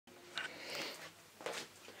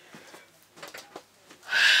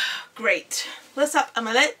Great. What's up,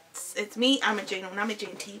 Amulettes? It's me, Amajane on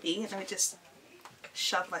Amajane TV. Let me just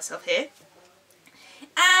shove myself here.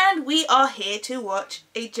 And we are here to watch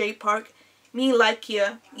a Jay Park Me Like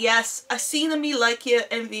Ya. Yes, I seen the Me Like Ya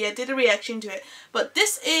MV. I did a reaction to it. But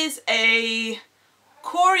this is a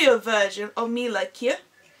choreo version of Me Like Ya.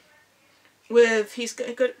 With, he's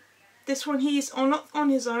got this one, he's not on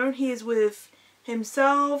his own. He is with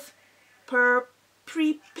himself,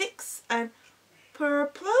 Prepix and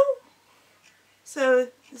Purplo. So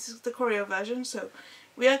this is the choreo version. So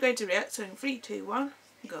we are going to react. So in 3, 2, 1,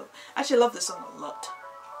 go. I actually love this song a lot.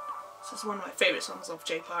 This is one of my favourite songs of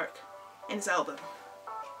Jay Park in his album.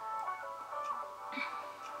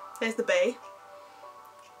 There's the bay.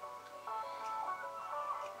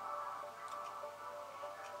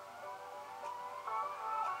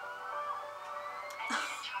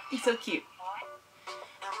 He's so cute.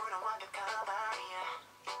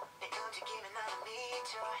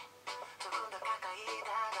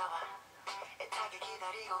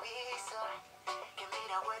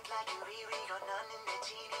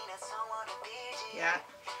 Yeah.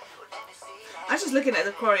 I'm just looking at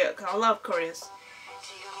the choreo because I love choreos.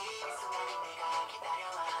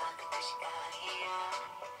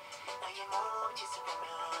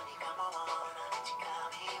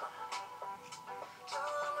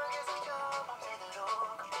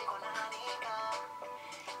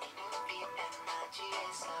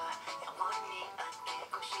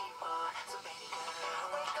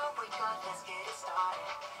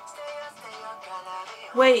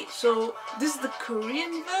 Wait, so this is the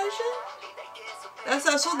Korean version? I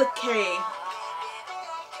saw the K.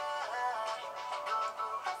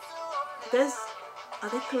 Are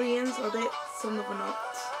they Koreans or are they some of them not?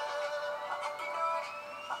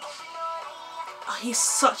 Oh, he's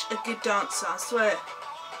such a good dancer, I swear.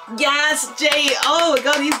 Yes, Jay! Oh my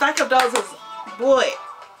god, these backup dancers. Boy.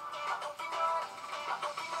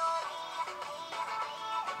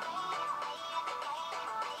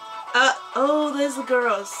 Oh, there's the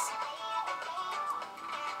girls.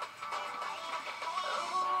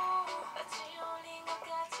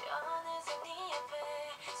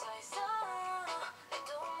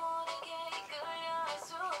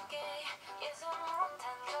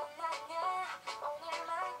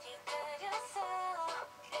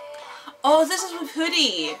 Oh, this is with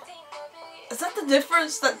Hoodie. Is that the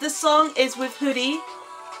difference, that this song is with Hoodie?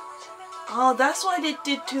 Oh, that's why they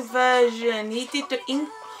did 2 versions. He did the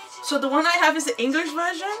so the one I have is the English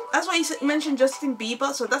version. That's why he mentioned Justin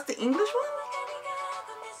Bieber. So that's the English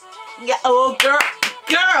one. Yeah. Oh, girl.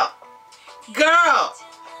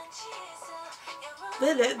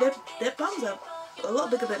 Their bums are a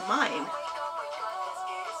lot bigger than mine.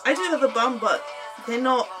 I do have a bum, but they're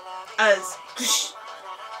not as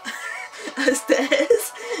as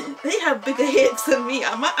theirs. They have bigger hips than me.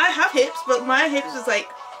 I have hips, but my hips is like,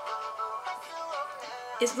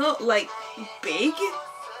 it's not like big.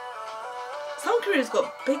 Some Koreans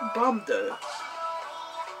got big bum though.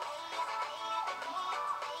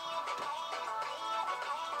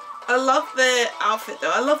 I love their outfit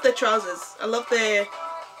though. I love their trousers. I love their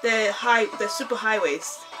super high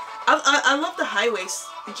waist. I love the high waist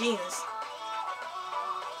jeans.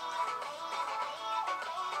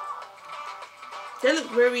 They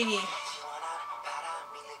look very.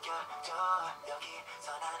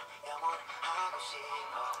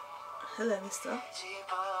 Hello, mister.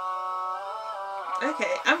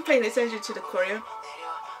 Okay, I'm paying attention to the choreo.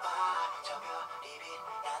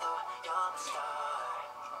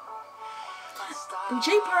 And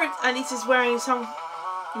Jay Park at least is wearing some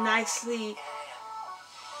nicely.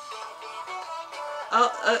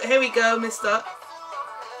 Oh, here we go, mister.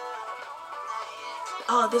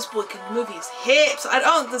 Oh, this boy can move his hips. I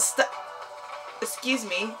don't understand. Excuse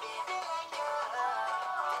me.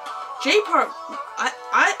 Jay Park,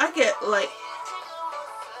 I get like,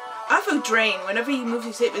 I feel drained whenever he moves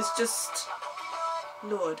his hip. It's just,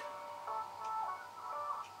 Lord.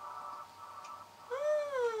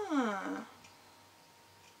 Ah.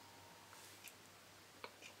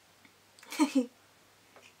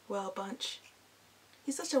 Well, bunch.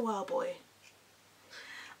 He's such a wild boy.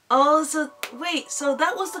 Oh, so wait, so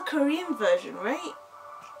that was the Korean version, right?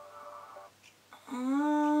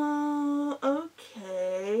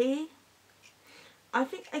 Okay. I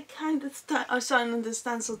think I kind of I'm starting to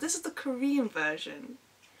understand. So this is the Korean version.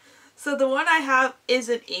 So the one I have is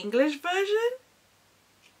an English version?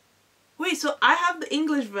 Wait, so I have the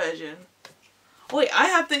English version. Wait, I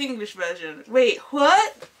have the English version. Wait,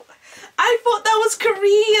 what? I thought that was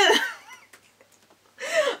Korean.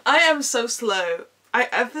 I am so slow.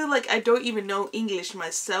 I feel like I don't even know English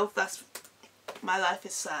myself. My life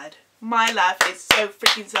is sad. My life is so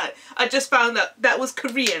freaking sad. I just found out that was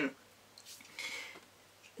Korean.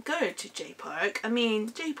 Go to J Park. I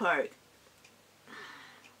mean, J Park.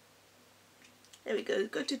 There we go.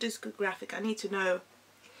 Go to discographic. I need to know.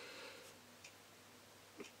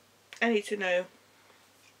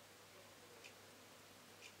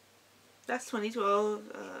 That's 2012.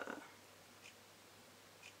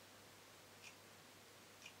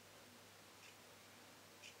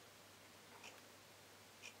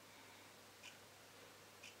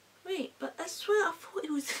 Wait, but I swear I thought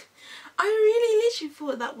it was... I really literally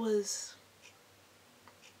thought that was...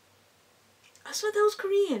 I swear that was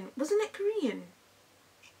Korean. Wasn't it Korean?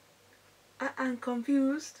 I am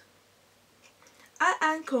confused. I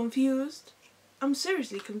am confused. I'm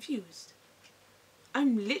seriously confused.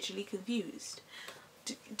 I'm literally confused.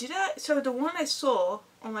 Did I... So the one I saw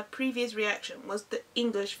on my previous reaction was the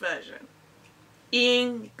English version.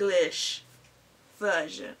 English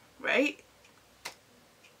version, right?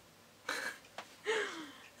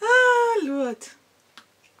 Ah, Lord.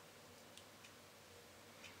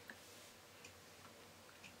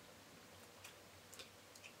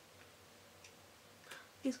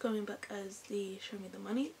 He's coming back as the Show Me the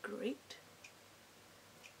Money. Great.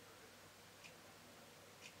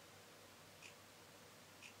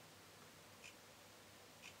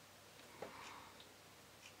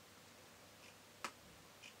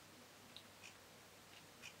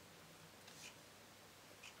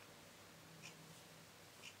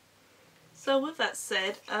 So with that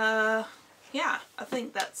said, yeah, I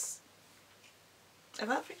think that's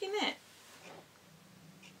about freaking it.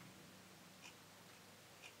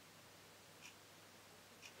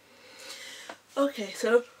 Okay,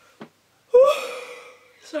 so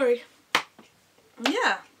sorry.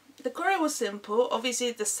 Yeah, the choreo was simple.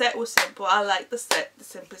 Obviously, the set was simple. I like the set, the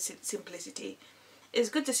simplicity. It's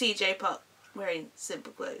good to see J Park wearing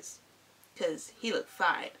simple clothes because he looked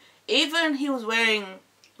fine. Even he was wearing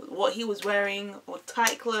what he was wearing, or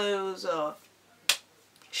tight clothes, or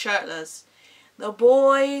shirtless. The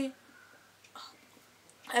boy,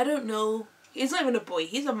 I don't know. He's not even a boy.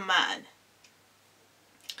 He's a man.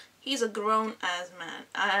 He's a grown-ass man,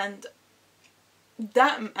 and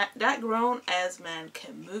that grown-ass man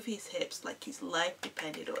can move his hips like his life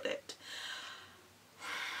depended on it.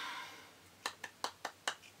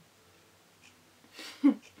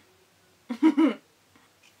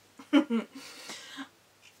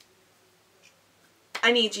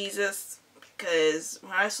 I need Jesus, because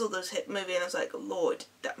when I saw those hip moving, I was like, Lord,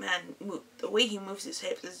 that man, the way he moves his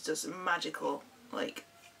hips is just magical. Like,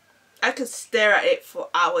 I could stare at it for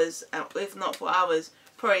hours, if not for hours,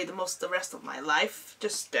 probably the rest of my life,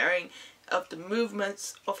 just staring at the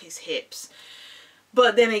movements of his hips.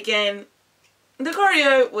 But then again, the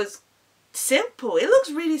choreo was simple. It looks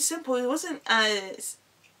really simple. It wasn't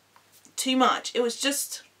too much. It was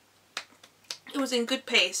just, it was in good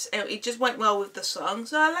pace, and it just went well with the song.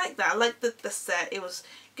 So I like that. I like the set. It was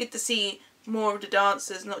good to see more of the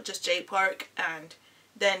dancers, not just J Park, and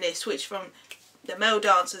then they switched from the male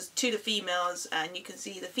dancers to the females, and you can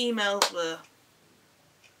see the females were,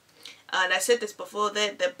 and I said this before,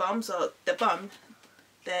 their bums are, the bum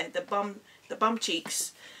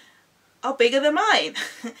cheeks are bigger than mine.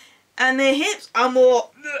 And their hips are more,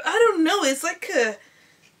 I don't know, it's like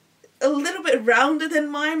a little bit rounder than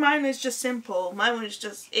mine. Mine is just simple. Mine was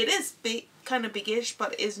just, it is big, kind of biggish,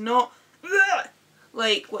 but it's not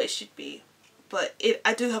like what it should be. But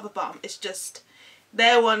I do have a bum. It's just,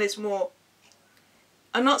 their one is more,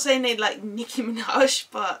 I'm not saying they like Nicki Minaj,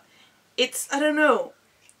 but it's, I don't know,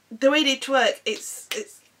 the way they twerk, it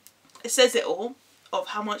says it all of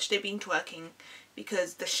how much they've been twerking,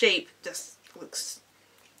 because the shape just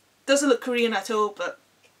doesn't look Korean at all. But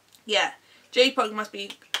yeah, J Park must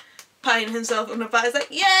be patting himself on the back. It's like,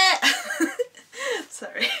 yeah.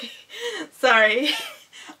 sorry.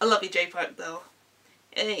 I love you, J Park, though.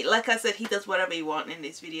 Hey, like I said, he does whatever he wants in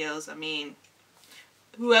these videos. I mean,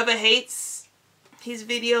 whoever hates his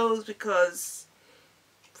videos because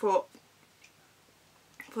for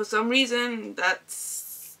some reason,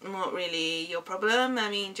 that's not really your problem. I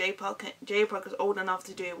mean, J Park is old enough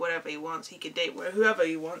to do whatever he wants. He can date whoever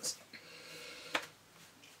he wants.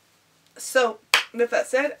 So, with that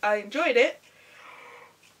said, I enjoyed it.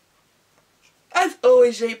 As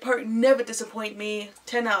always, J Park never disappoint me.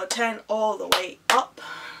 10 out of 10 all the way up.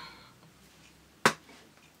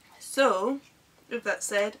 So, with that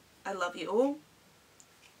said, I love you all.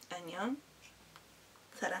 안녕.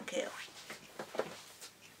 사랑해요.